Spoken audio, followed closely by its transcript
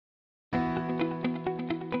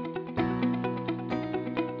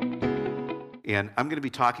And I'm going to be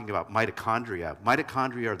talking about mitochondria.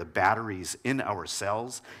 Mitochondria are the batteries in our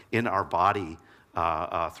cells, in our body,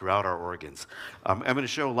 throughout our organs. I'm going to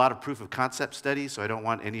show a lot of proof of concept studies, so I don't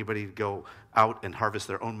want anybody to go out and harvest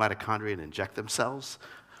their own mitochondria and inject themselves.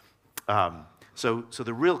 So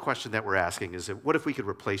the real question that we're asking is, what if we could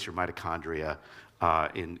replace your mitochondria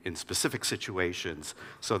in specific situations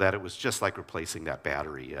so that it was just like replacing that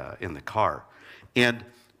battery in the car? And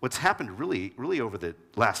what's happened really over the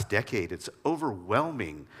last decade, it's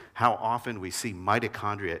overwhelming how often we see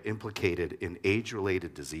mitochondria implicated in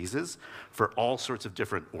age-related diseases for all sorts of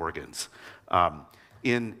different organs.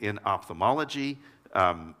 In ophthalmology,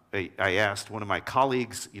 I asked one of my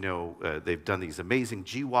colleagues, they've done these amazing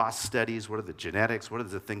GWAS studies. What are the genetics? What are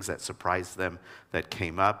the things that surprised them that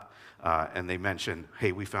came up? And they mentioned,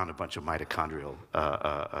 hey, we found a bunch of mitochondrial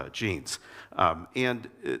genes. And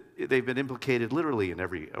they've been implicated literally in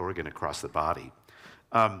every organ across the body.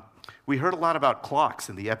 We heard a lot about clocks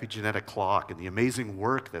and the epigenetic clock and the amazing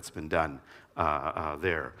work that's been done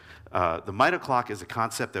there. The mitoclock is a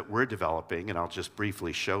concept that we're developing, and I'll just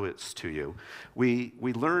briefly show it to you. We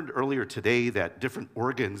learned earlier today that different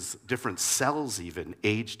organs, different cells even,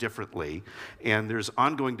 age differently, and there's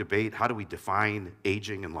ongoing debate, how do we define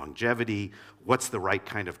aging and longevity? What's the right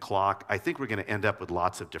kind of clock? I think we're going to end up with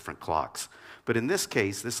lots of different clocks. But in this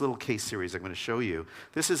case, this little case series I'm going to show you,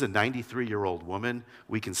 this is a 93-year-old woman.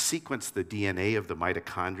 We can sequence the DNA of the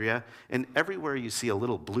mitochondria, and everywhere you see a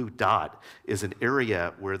little blue dot is an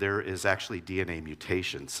area where there is actually DNA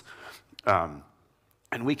mutations.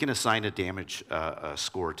 And we can assign a damage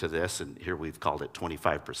score to this, and here we've called it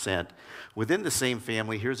 25%. Within the same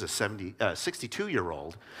family, here's a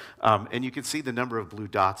 62-year-old, and you can see the number of blue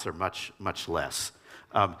dots are much, much less.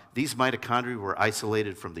 These mitochondria were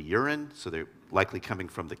isolated from the urine, so they're likely coming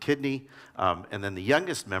from the kidney. And then the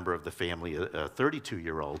youngest member of the family, a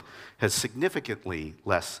 32-year-old, has significantly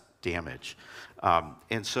less damage.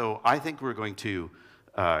 And so I think we're going to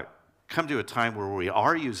come to a time where we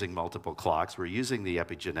are using multiple clocks. We're using the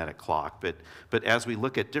epigenetic clock, but as we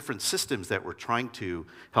look at different systems that we're trying to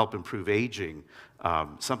help improve aging,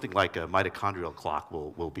 something like a mitochondrial clock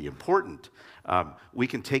will be important. We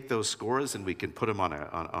can take those scores and we can put them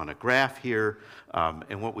on a graph here,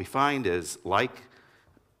 and what we find is, like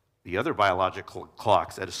the other biological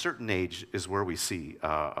clocks, at a certain age is where we see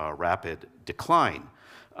a rapid decline.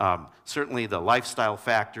 Certainly the lifestyle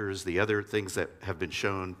factors, the other things that have been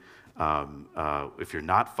shown, if you're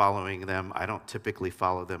not following them, I don't typically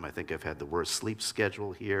follow them. I think I've had the worst sleep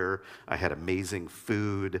schedule here. I had amazing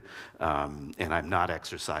food, and I'm not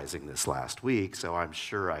exercising this last week, so I'm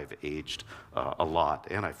sure I've aged a lot,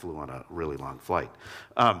 and I flew on a really long flight.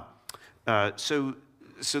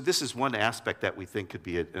 So this is one aspect that we think could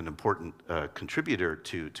be an important contributor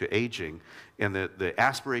to aging, and the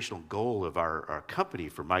aspirational goal of our company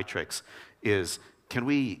for Mitrix is, can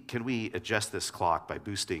we adjust this clock by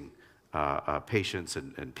boosting patients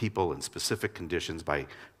and people in specific conditions by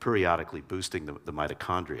periodically boosting the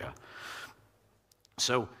mitochondria.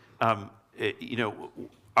 So,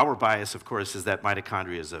 our bias, of course, is that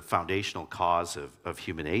mitochondria is a foundational cause of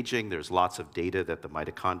human aging. There's lots of data that the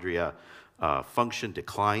mitochondria function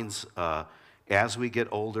declines as we get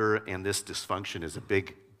older, and this dysfunction is a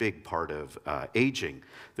big part of aging.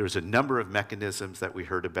 There's a number of mechanisms that we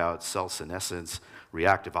heard about: cell senescence,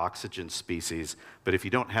 reactive oxygen species, but if you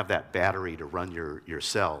don't have that battery to run your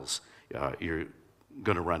cells, you're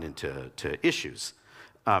going to run into issues.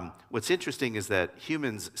 What's interesting is that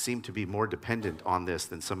humans seem to be more dependent on this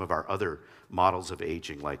than some of our other models of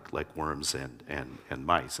aging, like worms and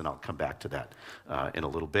mice, and I'll come back to that in a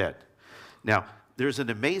little bit. Now, there's an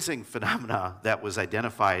amazing phenomena that was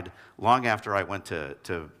identified long after I went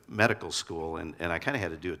to medical school, and I kind of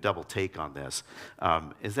had to do a double take on this,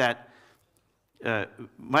 is that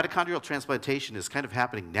mitochondrial transplantation is kind of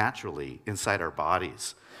happening naturally inside our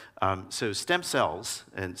bodies. So stem cells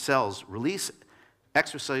and cells release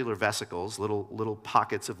extracellular vesicles, little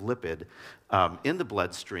pockets of lipid, in the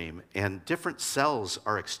bloodstream, and different cells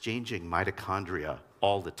are exchanging mitochondria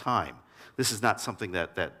all the time. This is not something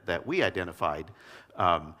that we identified,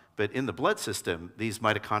 but in the blood system, these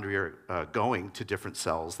mitochondria are going to different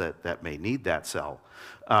cells that may need that cell.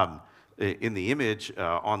 In the image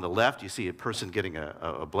on the left, you see a person getting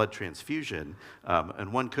a blood transfusion,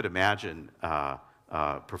 and one could imagine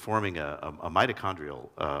performing a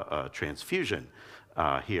mitochondrial transfusion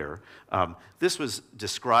here. This was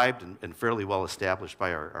described and fairly well established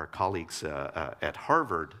by our colleagues at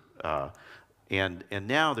Harvard, And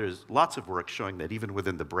now there's lots of work showing that even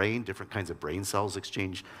within the brain, different kinds of brain cells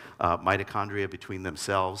exchange mitochondria between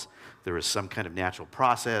themselves. There is some kind of natural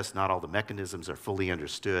process. Not all the mechanisms are fully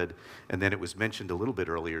understood. And then it was mentioned a little bit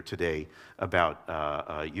earlier today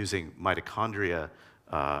about using mitochondria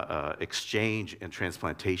exchange and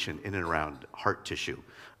transplantation in and around heart tissue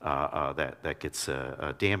that gets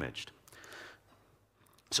damaged.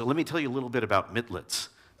 So let me tell you a little bit about mitlets.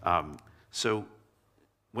 So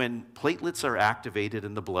when platelets are activated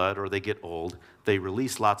in the blood or they get old, they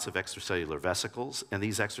release lots of extracellular vesicles, and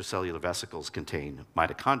these extracellular vesicles contain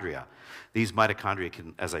mitochondria. These mitochondria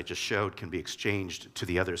can, as I just showed, can be exchanged to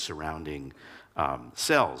the other surrounding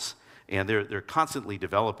cells. And they're constantly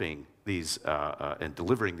developing these and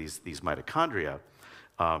delivering these mitochondria.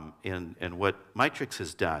 And what Mitrix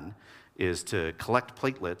has done is to collect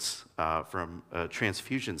platelets from a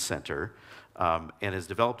transfusion center and has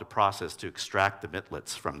developed a process to extract the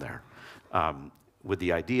mitlets from there. With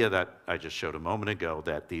the idea that I just showed a moment ago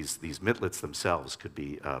that these mitlets themselves could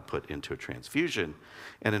be put into a transfusion.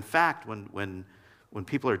 And in fact, when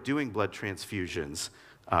people are doing blood transfusions,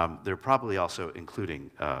 they're probably also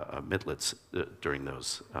including mitlets during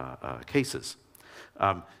those cases.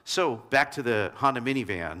 So back to the Honda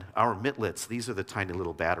minivan, our mitlets, these are the tiny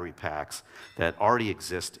little battery packs that already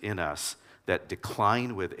exist in us that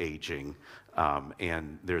decline with aging,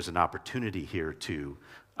 and there's an opportunity here to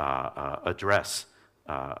address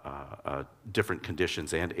different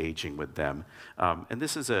conditions and aging with them. And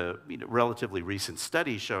this is a relatively recent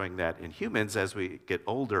study showing that in humans, as we get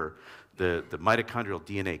older, the mitochondrial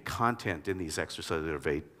DNA content in these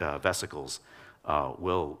extracellular vesicles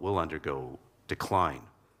will undergo decline.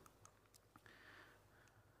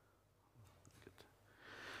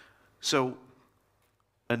 So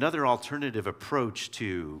another alternative approach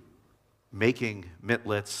to making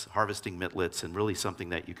mitlets, harvesting mitlets, and really something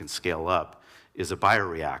that you can scale up is a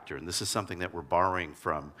bioreactor. And this is something that we're borrowing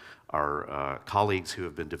from our colleagues who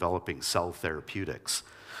have been developing cell therapeutics.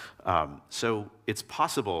 So it's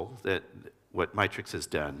possible that what Mitrix has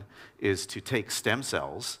done is to take stem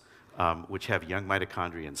cells, which have young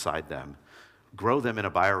mitochondria inside them, grow them in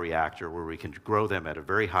a bioreactor where we can grow them at a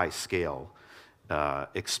very high scale,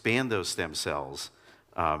 expand those stem cells,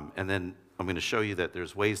 and then I'm going to show you that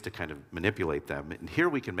there's ways to kind of manipulate them. And here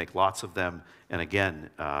we can make lots of them, and again,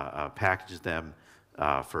 package them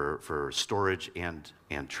for storage and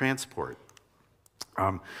transport.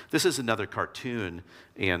 This is another cartoon,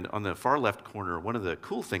 and on the far left corner, one of the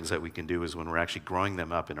cool things that we can do is when we're actually growing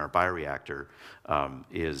them up in our bioreactor,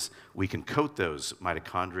 is we can coat those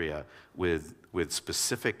mitochondria with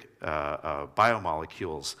specific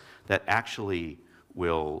biomolecules that actually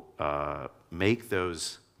will make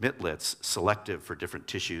those mitlets selective for different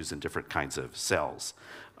tissues and different kinds of cells.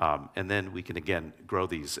 And then we can, again, grow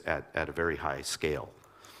these at a very high scale.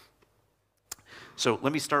 So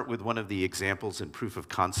let me start with one of the examples in proof of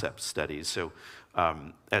concept studies. So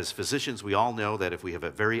as physicians, we all know that if we have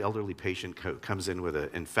a very elderly patient who comes in with an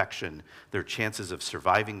infection, their chances of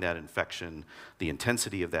surviving that infection, the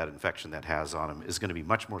intensity of that infection that has on them is going to be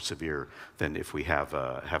much more severe than if we have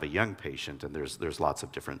a young patient, and there's lots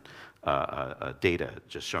of different data,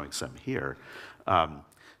 just showing some here.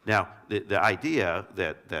 Now, the idea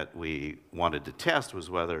that we wanted to test was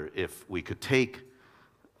whether if we could take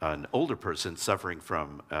an older person suffering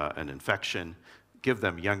from an infection, give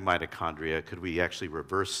them young mitochondria, could we actually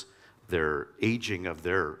reverse their aging of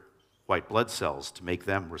their white blood cells to make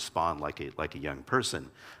them respond like a young person?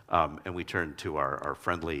 And we turned to our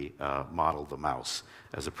friendly model, the mouse,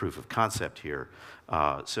 as a proof of concept here.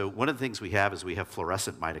 So one of the things we have is we have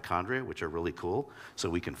fluorescent mitochondria, which are really cool. So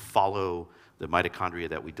we can follow the mitochondria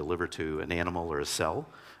that we deliver to an animal or a cell.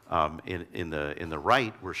 In the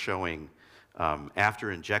right, we're showing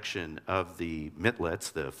after injection of the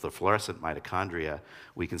mitlets, the fluorescent mitochondria,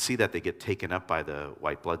 we can see that they get taken up by the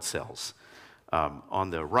white blood cells.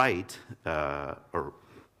 On the right,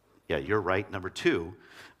 you're right, number 2,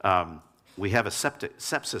 we have a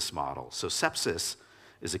sepsis model. So sepsis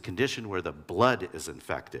is a condition where the blood is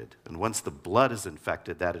infected. And once the blood is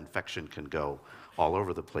infected, that infection can go all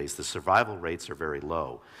over the place. The survival rates are very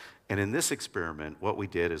low. And in this experiment, what we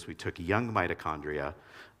did is we took young mitochondria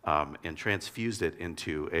and transfused it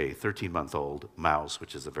into a 13-month-old mouse,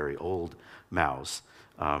 which is a very old mouse.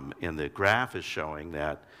 And the graph is showing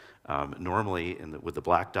that normally, with the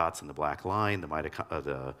black dots and the black line,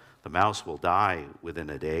 the mouse will die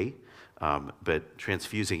within a day. But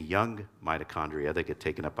transfusing young mitochondria that get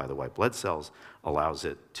taken up by the white blood cells allows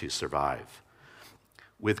it to survive.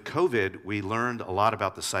 With COVID, we learned a lot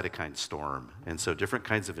about the cytokine storm. And so different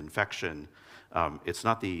kinds of infection It's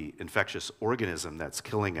not the infectious organism that's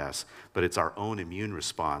killing us, but it's our own immune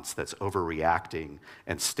response that's overreacting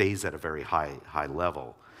and stays at a very high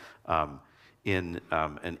level. In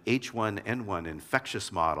an H1N1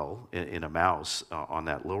 infectious model in a mouse on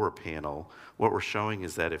that lower panel, what we're showing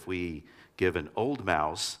is that if we give an old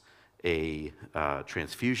mouse a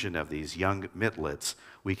transfusion of these young mitlets,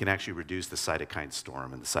 we can actually reduce the cytokine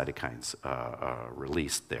storm and the cytokines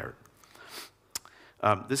released there.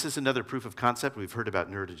 This is another proof of concept. We've heard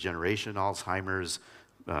about neurodegeneration, Alzheimer's,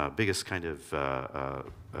 biggest kind of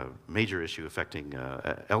major issue affecting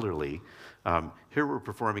elderly. Here we're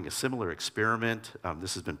performing a similar experiment.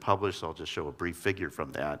 This has been published, so I'll just show a brief figure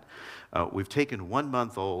from that. We've taken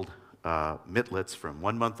 1-month-old mitlets from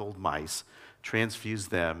 1-month-old mice,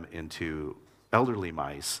 transfused them into elderly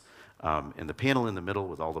mice, and the panel in the middle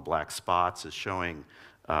with all the black spots is showing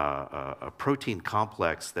a protein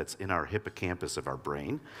complex that's in our hippocampus of our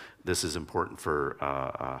brain. This is important for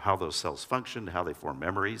how those cells function, how they form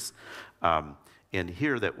memories. And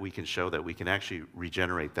here that we can show that we can actually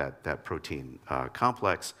regenerate that protein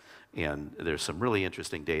complex. And there's some really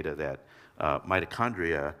interesting data that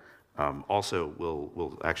mitochondria also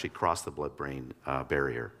will actually cross the blood-brain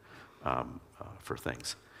barrier for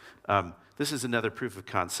things. This is another proof of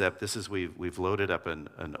concept. This is we've loaded up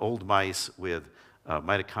an old mice with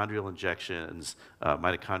mitochondrial injections,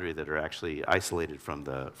 mitochondria that are actually isolated from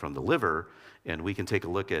the liver, and we can take a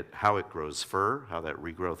look at how it grows fur, how that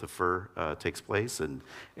regrowth of fur takes place, and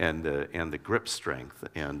the grip strength.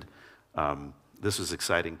 And this was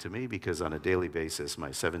exciting to me because on a daily basis, my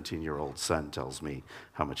 17-year-old son tells me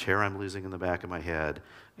how much hair I'm losing in the back of my head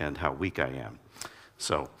and how weak I am.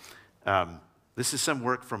 So this is some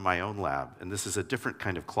work from my own lab, and this is a different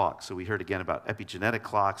kind of clock. So we heard again about epigenetic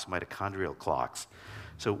clocks, mitochondrial clocks.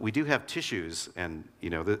 So we do have tissues, and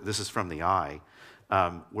this is from the eye,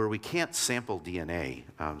 where we can't sample DNA.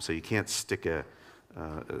 So you can't stick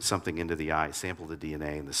something into the eye, sample the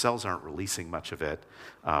DNA, and the cells aren't releasing much of it.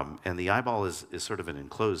 And the eyeball is sort of an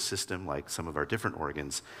enclosed system like some of our different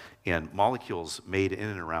organs, and molecules made in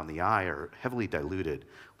and around the eye are heavily diluted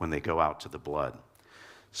when they go out to the blood.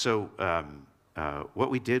 So what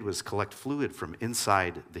we did was collect fluid from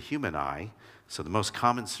inside the human eye. So the most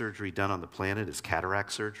common surgery done on the planet is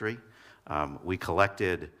cataract surgery. We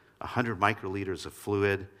collected 100 microliters of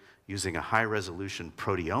fluid using a high-resolution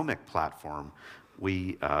proteomic platform.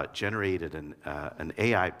 We generated an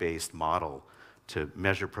AI-based model to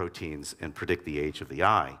measure proteins and predict the age of the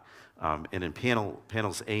eye. And in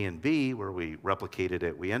panels A and B, where we replicated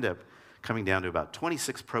it, we end up coming down to about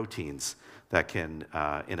 26 proteins that can,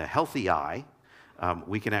 in a healthy eye,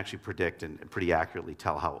 we can actually predict and pretty accurately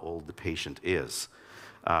tell how old the patient is.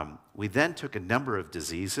 We then took a number of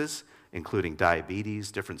diseases, including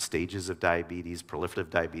diabetes, different stages of diabetes, proliferative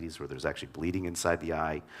diabetes, where there's actually bleeding inside the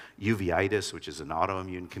eye, uveitis, which is an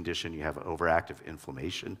autoimmune condition. You have overactive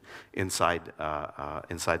inflammation inside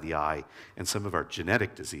the eye, and some of our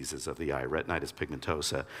genetic diseases of the eye, retinitis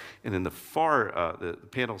pigmentosa. And in the the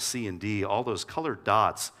panel C and D, all those colored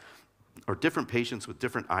dots are different patients with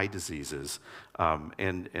different eye diseases,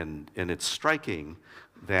 and it's striking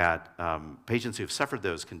that patients who have suffered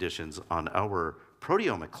those conditions on our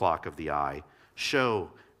proteomic clock of the eye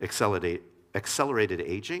show accelerated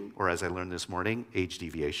aging, or as I learned this morning, age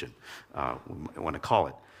deviation, we want to call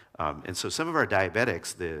it. And so some of our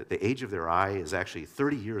diabetics, the age of their eye is actually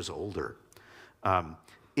 30 years older.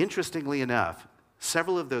 Interestingly enough,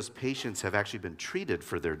 several of those patients have actually been treated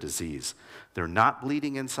for their disease. They're not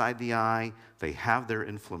bleeding inside the eye, they have their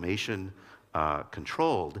inflammation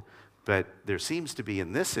controlled, but there seems to be,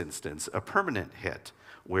 in this instance, a permanent hit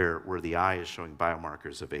where the eye is showing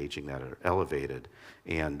biomarkers of aging that are elevated.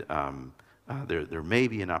 And there may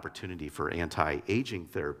be an opportunity for anti-aging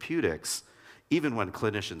therapeutics, even when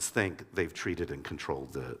clinicians think they've treated and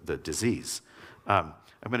controlled the disease.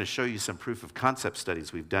 I'm going to show you some proof of concept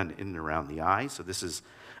studies we've done in and around the eye. So this is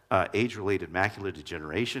age-related macular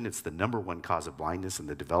degeneration. It's the #1 cause of blindness in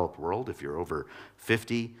the developed world. If you're over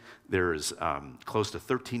 50, there's close to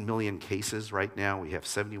 13 million cases right now. We have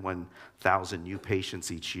 71,000 new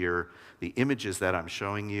patients each year. The images that I'm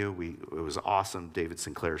showing you, it was awesome. David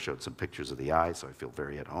Sinclair showed some pictures of the eye, so I feel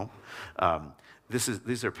very at home.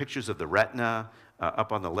 These are pictures of the retina.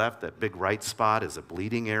 Up on the left, that big right spot is a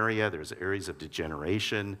bleeding area. There's areas of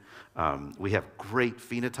degeneration. We have great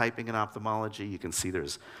phenotyping in ophthalmology. You can see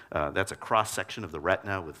that's a cross-section of the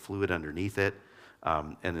retina with fluid underneath it.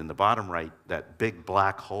 And in the bottom right, that big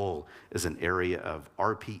black hole is an area of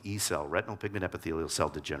RPE cell, retinal pigment epithelial cell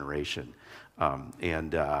degeneration.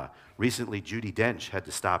 Recently, Judi Dench had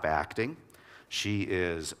to stop acting. She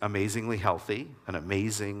is amazingly healthy, an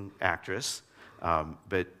amazing actress.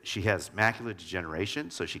 But she has macular degeneration,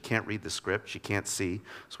 so she can't read the script. She can't see.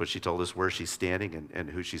 That's what she told us, where she's standing and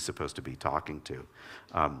who she's supposed to be talking to.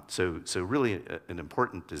 So really an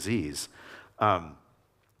important disease.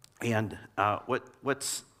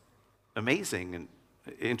 What's amazing and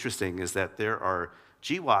interesting is that there are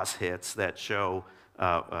GWAS hits that show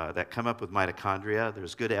that come up with mitochondria.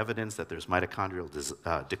 There's good evidence that there's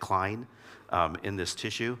mitochondrial decline in this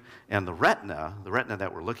tissue. And the retina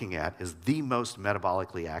that we're looking at, is the most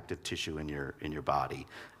metabolically active tissue in your body.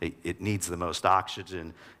 It needs the most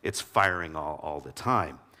oxygen. It's firing all the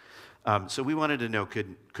time. So we wanted to know,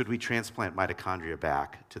 could we transplant mitochondria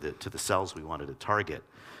back to the cells we wanted to target?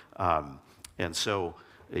 And so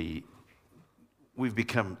we've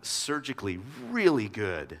become surgically really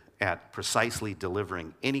good at precisely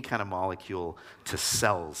delivering any kind of molecule to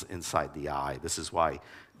cells inside the eye. This is why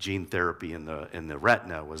gene therapy in the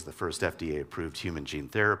retina was the first FDA-approved human gene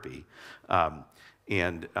therapy.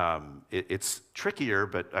 It's trickier,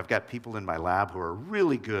 but I've got people in my lab who are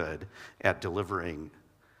really good at delivering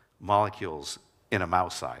molecules in a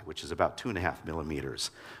mouse eye, which is about 2.5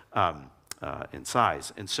 millimeters in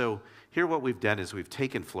size. And so here what we've done is we've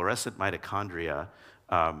taken fluorescent mitochondria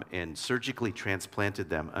and surgically transplanted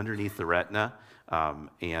them underneath the retina.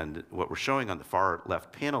 And what we're showing on the far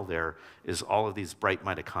left panel there is all of these bright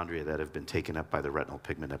mitochondria that have been taken up by the retinal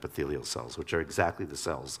pigment epithelial cells, which are exactly the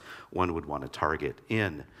cells one would want to target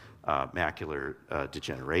in macular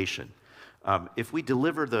degeneration. If we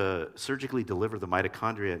surgically deliver the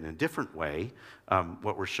mitochondria in a different way,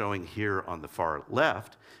 what we're showing here on the far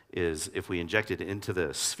left is if we inject it into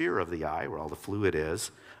the sphere of the eye, where all the fluid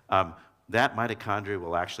is, that mitochondria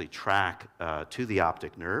will actually track to the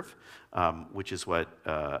optic nerve, which is what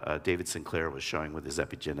David Sinclair was showing with his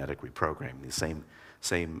epigenetic reprogramming, the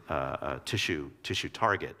same tissue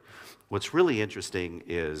target. What's really interesting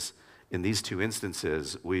is, in these two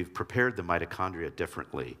instances, we've prepared the mitochondria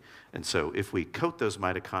differently. And so if we coat those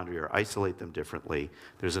mitochondria or isolate them differently,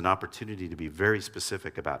 there's an opportunity to be very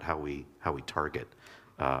specific about how we target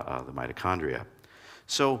the mitochondria.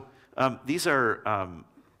 So these are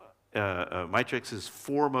Matrix's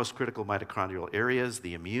 4 most critical mitochondrial areas: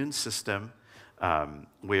 the immune system,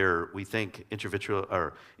 where we think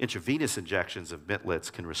intravenous injections of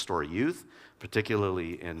mitlets can restore youth,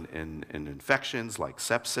 particularly in infections like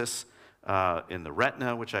sepsis, in the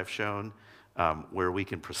retina, which I've shown, where we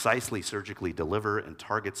can precisely surgically deliver and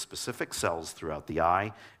target specific cells throughout the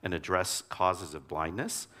eye and address causes of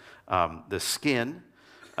blindness, the skin,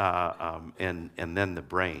 and then the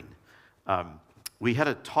brain. We had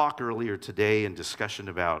a talk earlier today in discussion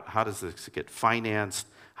about how does this get financed,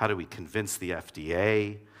 how do we convince the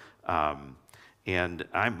FDA, and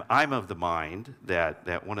I'm of the mind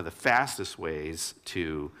that one of the fastest ways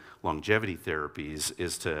to longevity therapies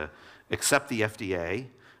is to accept the FDA,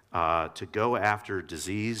 to go after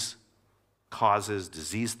disease causes,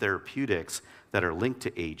 disease therapeutics that are linked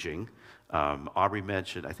to aging. Aubrey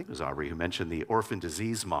mentioned, I think it was Aubrey who mentioned the orphan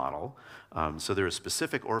disease model. So there are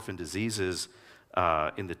specific orphan diseases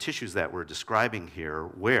in the tissues that we're describing here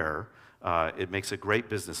where it makes a great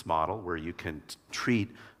business model where you can treat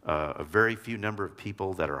a very few number of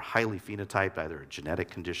people that are highly phenotyped, either a genetic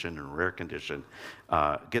condition or a rare condition,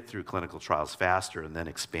 get through clinical trials faster, and then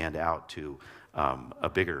expand out to a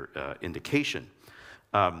bigger indication.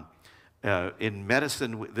 In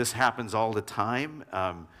medicine, this happens all the time.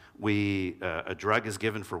 A drug is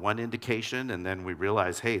given for one indication, and then we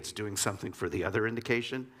realize, hey, it's doing something for the other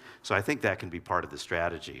indication. So I think that can be part of the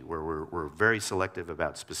strategy, where we're very selective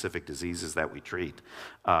about specific diseases that we treat.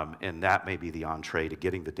 And that may be the entree to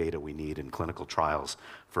getting the data we need in clinical trials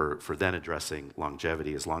for then addressing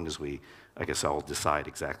longevity, as long as we, I guess, all decide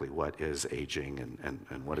exactly what is aging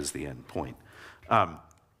and what is the end point.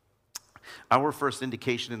 Our first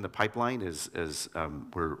indication in the pipeline is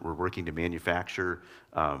we're working to manufacture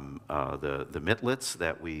the mitlets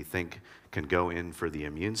that we think can go in for the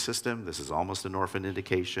immune system. This is almost an orphan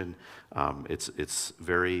indication. It's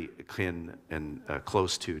very akin and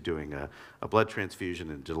close to doing a blood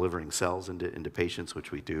transfusion and delivering cells into patients,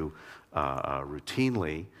 which we do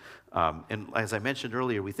routinely. And as I mentioned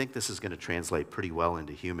earlier, we think this is going to translate pretty well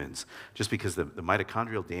into humans, just because the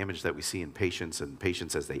mitochondrial damage that we see in patients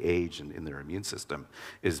as they age and in their immune system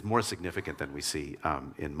is more significant than we see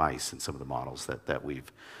in mice in some of the models that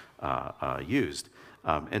we've used.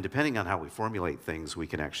 And depending on how we formulate things, we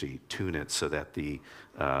can actually tune it so that the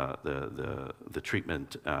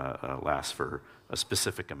treatment lasts for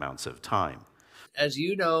specific amounts of time. As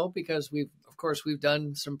you know, because of course we've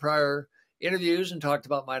done some prior interviews and talked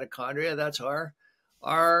about mitochondria. That's our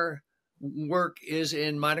work is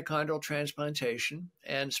in mitochondrial transplantation,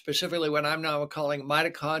 and specifically what I'm now calling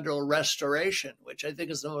mitochondrial restoration, which I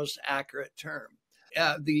think is the most accurate term.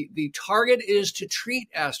 The target is to treat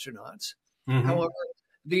astronauts. However,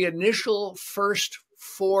 the initial first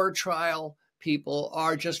 4 trial people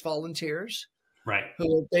are just volunteers, right?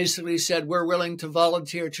 Who basically said, we're willing to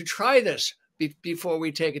volunteer to try this before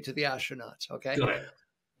we take it to the astronauts. Okay. Good.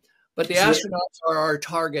 But the astronauts are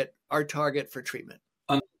our target for treatment.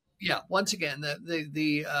 Yeah. Once again,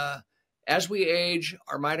 as we age,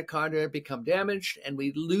 our mitochondria become damaged and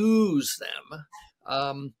we lose them.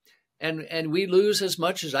 And we lose as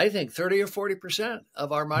much as, I think, 30 or 40%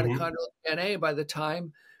 of our mitochondrial DNA by the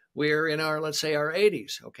time we're in our, let's say, our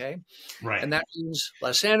 80s. Okay. Right. And that means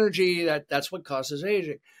less energy. That's what causes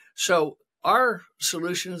aging. So our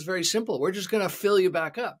solution is very simple. We're just going to fill you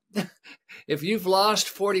back up. If you've lost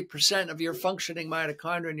 40% of your functioning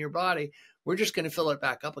mitochondria in your body, we're just going to fill it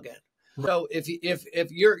back up again. So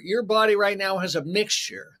if your body right now has a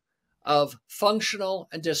mixture of functional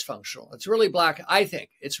and dysfunctional, it's really black. I think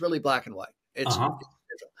it's really black and white.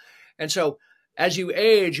 And so as you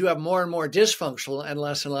age, you have more and more dysfunctional and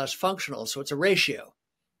less functional. So it's a ratio.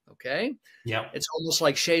 Okay. Yeah. It's almost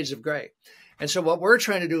like shades of gray. And so what we're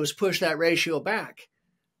trying to do is push that ratio back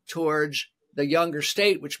towards the younger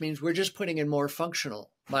state, which means we're just putting in more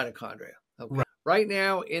functional mitochondria. Okay. Right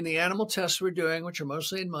now in the animal tests we're doing, which are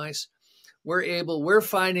mostly in mice, we're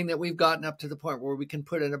finding that we've gotten up to the point where we can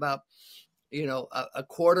put in about, a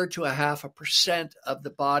quarter to 0.5% of the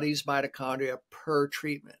body's mitochondria per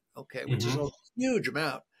treatment. Okay. Which is a huge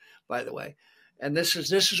amount, by the way. And this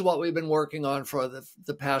is what we've been working on for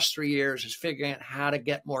the past 3 years, is figuring out how to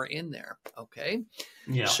get more in there. Okay.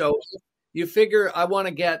 Yeah. So you figure I want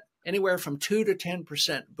to get anywhere from 2 to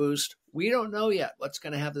 10% boost. We don't know yet what's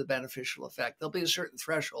going to have the beneficial effect. There'll be a certain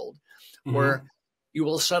threshold where you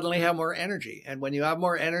will suddenly have more energy. And when you have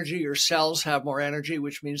more energy, your cells have more energy,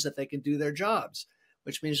 which means that they can do their jobs,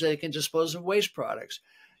 which means they can dispose of waste products.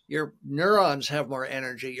 Your neurons have more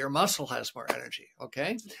energy. Your muscle has more energy.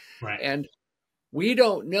 Okay. Right. And we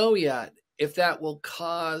don't know yet if that will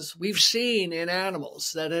cause, we've seen in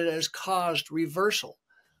animals that it has caused reversal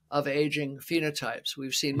of aging phenotypes.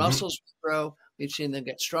 We've seen muscles grow. We've seen them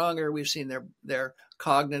get stronger. We've seen their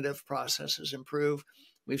cognitive processes improve.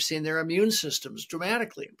 We've seen their immune systems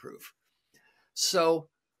dramatically improve. So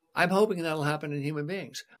I'm hoping that'll happen in human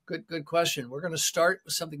beings. Good question. We're going to start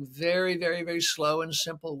with something very, very, very slow and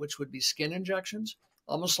simple, which would be skin injections,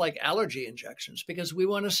 almost like allergy injections, because we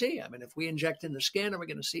want to see. I mean, if we inject in the skin, are we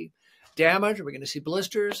going to see damage? Are we going to see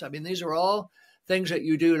blisters? I mean, these are all things that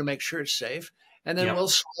you do to make sure it's safe. And then we'll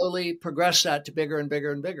slowly progress that to bigger and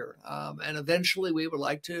bigger and bigger. And eventually we would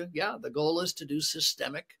like to, the goal is to do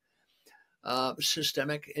systemic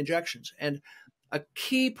injections. And a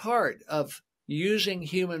key part of using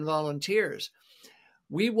human volunteers,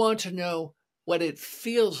 we want to know what it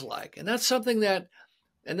feels like. And that's something that,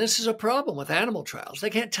 and this is a problem with animal trials. They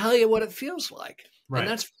can't tell you what it feels like. Right. And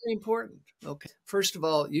that's very important. Okay. First of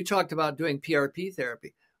all, you talked about doing PRP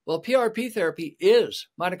therapy. Well, PRP therapy is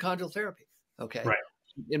mitochondrial therapy. Okay. Right.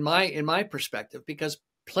 In my perspective, because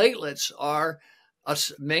platelets are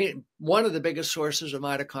one of the biggest sources of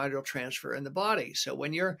mitochondrial transfer in the body. So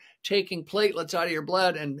when you're taking platelets out of your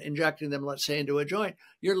blood and injecting them, let's say, into a joint,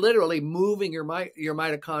 you're literally moving your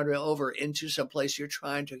mitochondria over into some place you're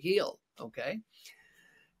trying to heal. Okay.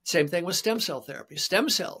 Same thing with stem cell therapy. Stem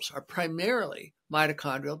cells are primarily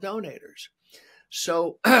mitochondrial donators.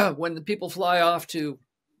 So when the people fly off to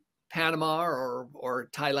Panama or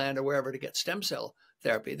Thailand or wherever to get stem cell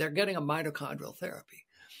therapy, they're getting a mitochondrial therapy.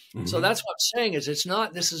 So that's what I'm saying is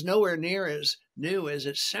this is nowhere near as new as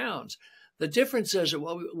it sounds. The difference is that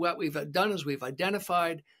what we've done is we've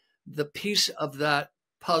identified the piece of that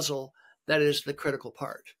puzzle that is the critical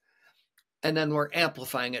part. And then we're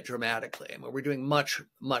amplifying it dramatically. And we're doing much.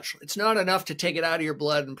 It's not enough to take it out of your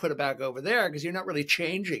blood and put it back over there because you're not really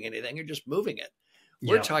changing anything. You're just moving it.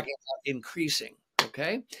 We're talking about increasing.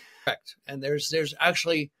 Okay. Correct. And there's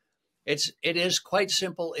actually, it is quite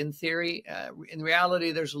simple in theory. In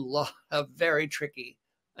reality, there's a lot of very tricky,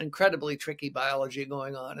 incredibly tricky biology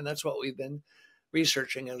going on. And that's what we've been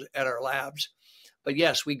researching at our labs. But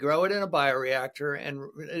yes, we grow it in a bioreactor, and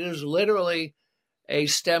it is literally a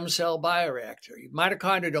stem cell bioreactor.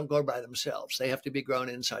 Mitochondria don't grow by themselves. They have to be grown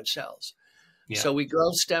inside cells. Yeah. So we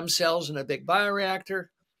grow stem cells in a big bioreactor.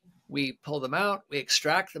 We pull them out. We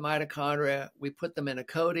extract the mitochondria. We put them in a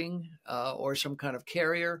coating or some kind of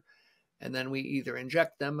carrier. And then we either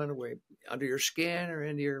inject them under your skin or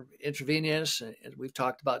into your intravenous. And we've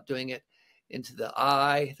talked about doing it into the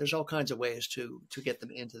eye. There's all kinds of ways to get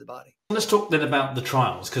them into the body. Let's talk then about the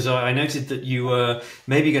trials, because I noted that you were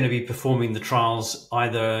maybe going to be performing the trials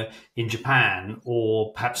either in Japan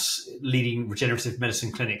or perhaps leading regenerative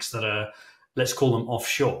medicine clinics that are, let's call them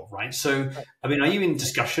offshore, right? So, I mean, are you in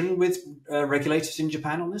discussion with regulators in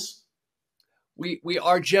Japan on this? We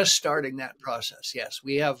are just starting that process. Yes,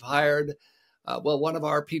 we have hired, one of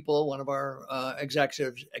our people, one of our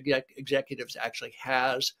executives actually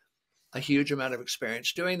has a huge amount of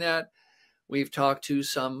experience doing that. We've talked to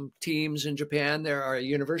some teams in Japan. There are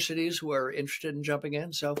universities who are interested in jumping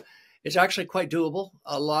in. So it's actually quite doable.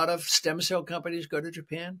 A lot of stem cell companies go to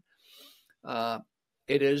Japan.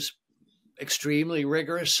 It is extremely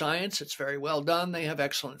rigorous science. It's very well done. They have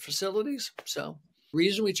excellent facilities. So the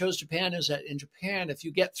reason we chose Japan is that in Japan, if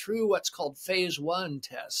you get through what's called phase 1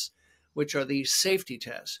 tests, which are the safety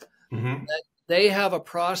tests, they have a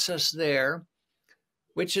process there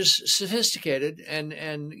which is sophisticated and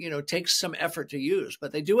takes some effort to use.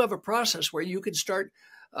 But they do have a process where you can start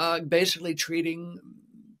basically treating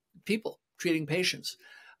patients,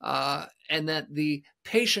 and that the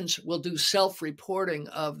patients will do self-reporting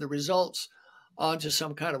of the results onto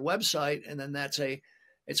some kind of website, and then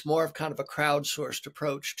it's more of kind of a crowdsourced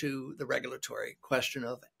approach to the regulatory question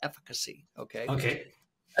of efficacy. Okay.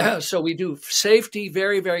 So we do safety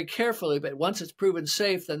very, very carefully, but once it's proven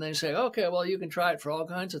safe, then they say, okay, well, you can try it for all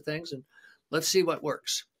kinds of things, and let's see what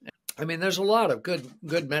works. I mean, there's a lot of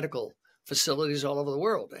good medical facilities all over the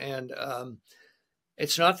world, and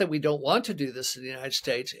it's not that we don't want to do this in the United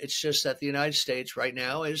States. It's just that the United States right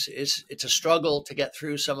now it's a struggle to get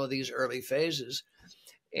through some of these early phases,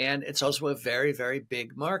 and it's also a very, very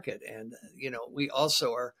big market, and we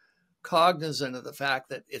also are cognizant of the fact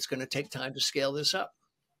that it's going to take time to scale this up.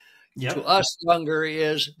 Yep. To us, younger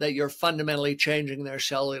is that you're fundamentally changing their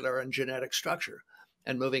cellular and genetic structure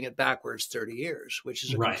and moving it backwards 30 years, which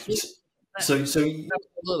is right. So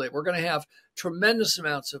absolutely, we're going to have tremendous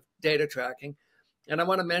amounts of data tracking. And I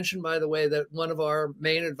want to mention, by the way, that one of our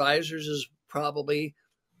main advisors is probably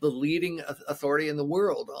the leading authority in the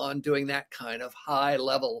world on doing that kind of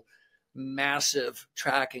high-level, massive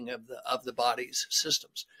tracking of the body's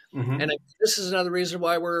systems. And this is another reason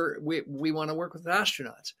why we want to work with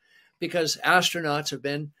astronauts. Because astronauts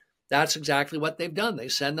that's exactly what they've done. They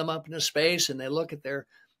send them up into space and they look at their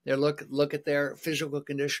physical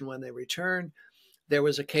condition when they return. There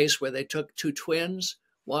was a case where they took two twins.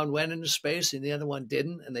 One went into space and the other one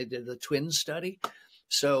didn't, and they did the twin study.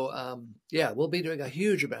 So we'll be doing a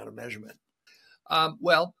huge amount of measurement.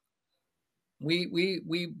 We've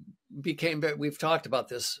talked about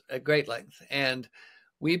this at great length, and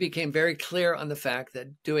we became very clear on the fact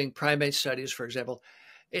that doing primate studies, for example,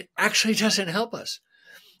 it actually doesn't help us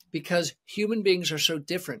because human beings are so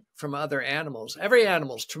different from other animals. Every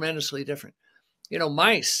animal is tremendously different.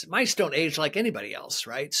 Mice don't age like anybody else,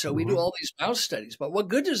 right? So we do all these mouse studies, but what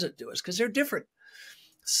good does it do us? Because they're different.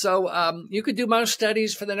 So you could do mouse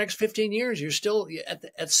studies for the next 15 years. You're still at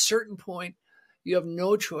a certain point, you have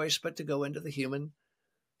no choice but to go into humans,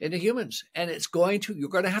 and you're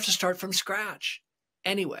going to have to start from scratch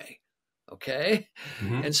anyway. Okay.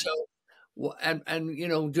 And so,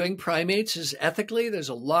 doing primates is ethically, there's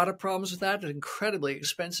a lot of problems with that. It's incredibly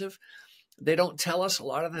expensive. They don't tell us a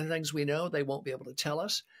lot of the things we know. They won't be able to tell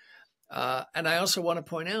us. And I also want to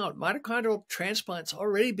point out mitochondrial transplants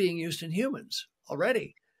already being used in humans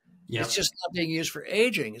already. Yep. It's just not being used for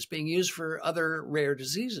aging. It's being used for other rare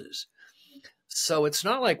diseases. So it's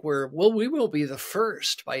not like we will be the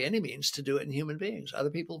first by any means to do it in human beings. Other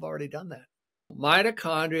people have already done that.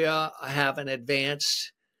 Mitochondria have an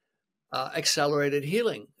advanced accelerated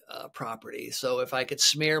healing property. So if I could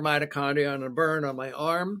smear mitochondria on a burn on my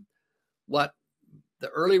arm, what the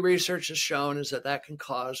early research has shown is that can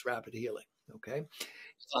cause rapid healing. Okay.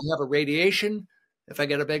 If I have a radiation, if I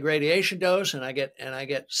get a big radiation dose and I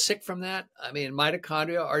get sick from that, I mean,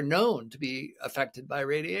 mitochondria are known to be affected by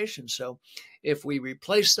radiation. So if we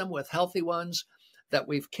replace them with healthy ones that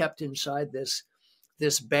we've kept inside this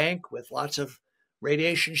bank with lots of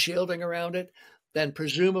radiation shielding around it, then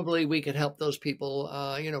presumably we could help those people,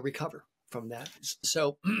 recover from that.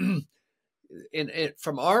 So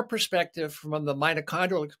from our perspective, from the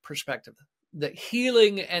mitochondrial perspective, the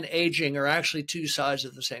healing and aging are actually two sides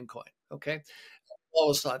of the same coin. Okay. I've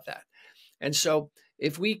always thought that. And so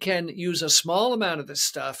if we can use a small amount of this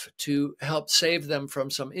stuff to help save them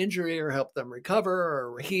from some injury or help them recover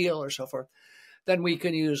or heal or so forth, then we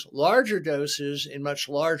can use larger doses in much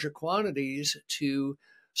larger quantities to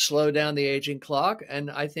slow down the aging clock, and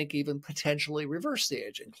I think even potentially reverse the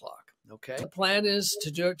aging clock. Okay. The plan is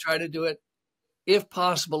to try to do it if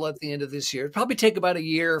possible, at the end of this year. It'd probably take about a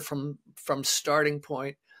year from starting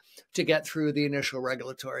point to get through the initial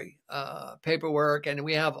regulatory paperwork. And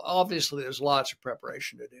we have, obviously, there's lots of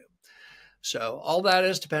preparation to do. So all that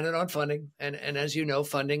is dependent on funding. And as you know,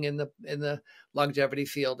 funding in the longevity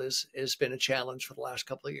field has been a challenge for the last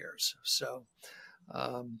couple of years. So,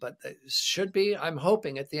 but it should be, I'm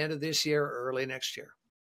hoping, at the end of this year or early next year.